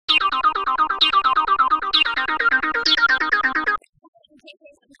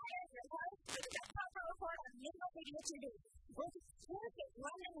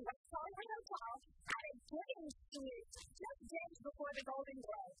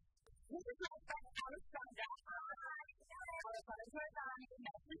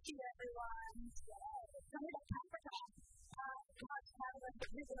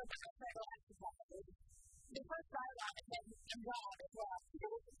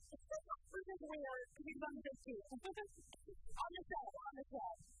too. On the show.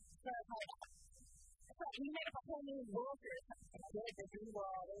 So we made up a whole new world here. There's a new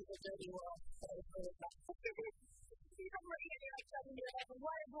world, there's a dirty world. That was really fun. You know, we're eating like 7 years old, and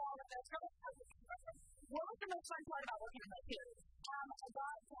what is all of this? What was the most fun part about working on my series? I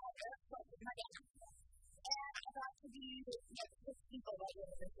got to have this, like, my dad. And I got to be like 6 people right in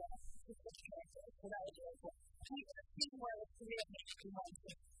the show. Just 6 characters. So that was really cool. And we did a scene where it was 3 of me and 1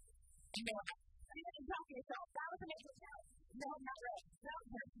 team. You know, I mean, you talk to yourself. That was an amazing show. No, not really. No,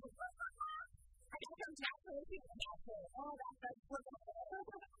 I got some naturally feeling naturally. Oh, that's cool.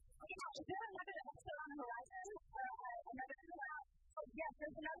 You know, is there another episode on the horizon? Another episode? Oh, yes,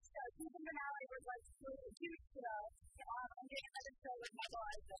 there's another show. Season finale was like 2 weeks ago. I'm getting another show with my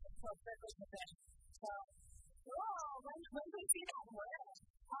boys. So perfect with it. So, when do we see that?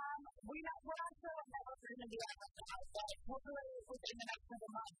 We're not sure what network we're going to be on right now, but hopefully within the next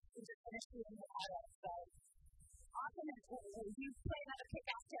couple months, we just finish doing the pilot. So, often you play another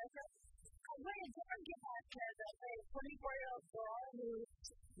kick-ass character. I really didn't get that character. A 24-year-old girl who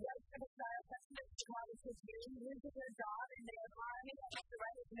works for the Star Festival of Chicago City, loses her job, and they are hiring and have to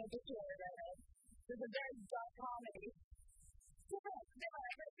write it in a dictionary. It's a very dark comedy. So, there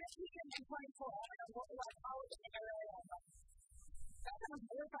are like 15 and 24. I don't know what college I really don't know. That sounds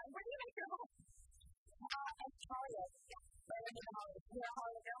really fun. Where do you make your home? At Hollywood. Right in Hollywood. We're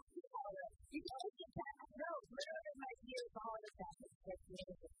Hollywood. You can always get that on the road. Literally, my view is the Hollywood campus.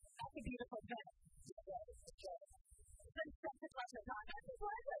 That's a beautiful thing. Then stuff is like the time. That's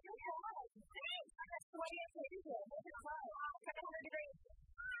what I said. You're alive. Thanks. I got 28 days here. Look at the I'm 100 degrees.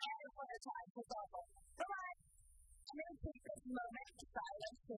 And it's winter time. It's awful. Bye-bye. I'm going to take this moment of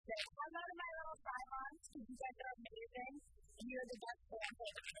silence to say, I'm out of my little silence because you guys are amazing. You're the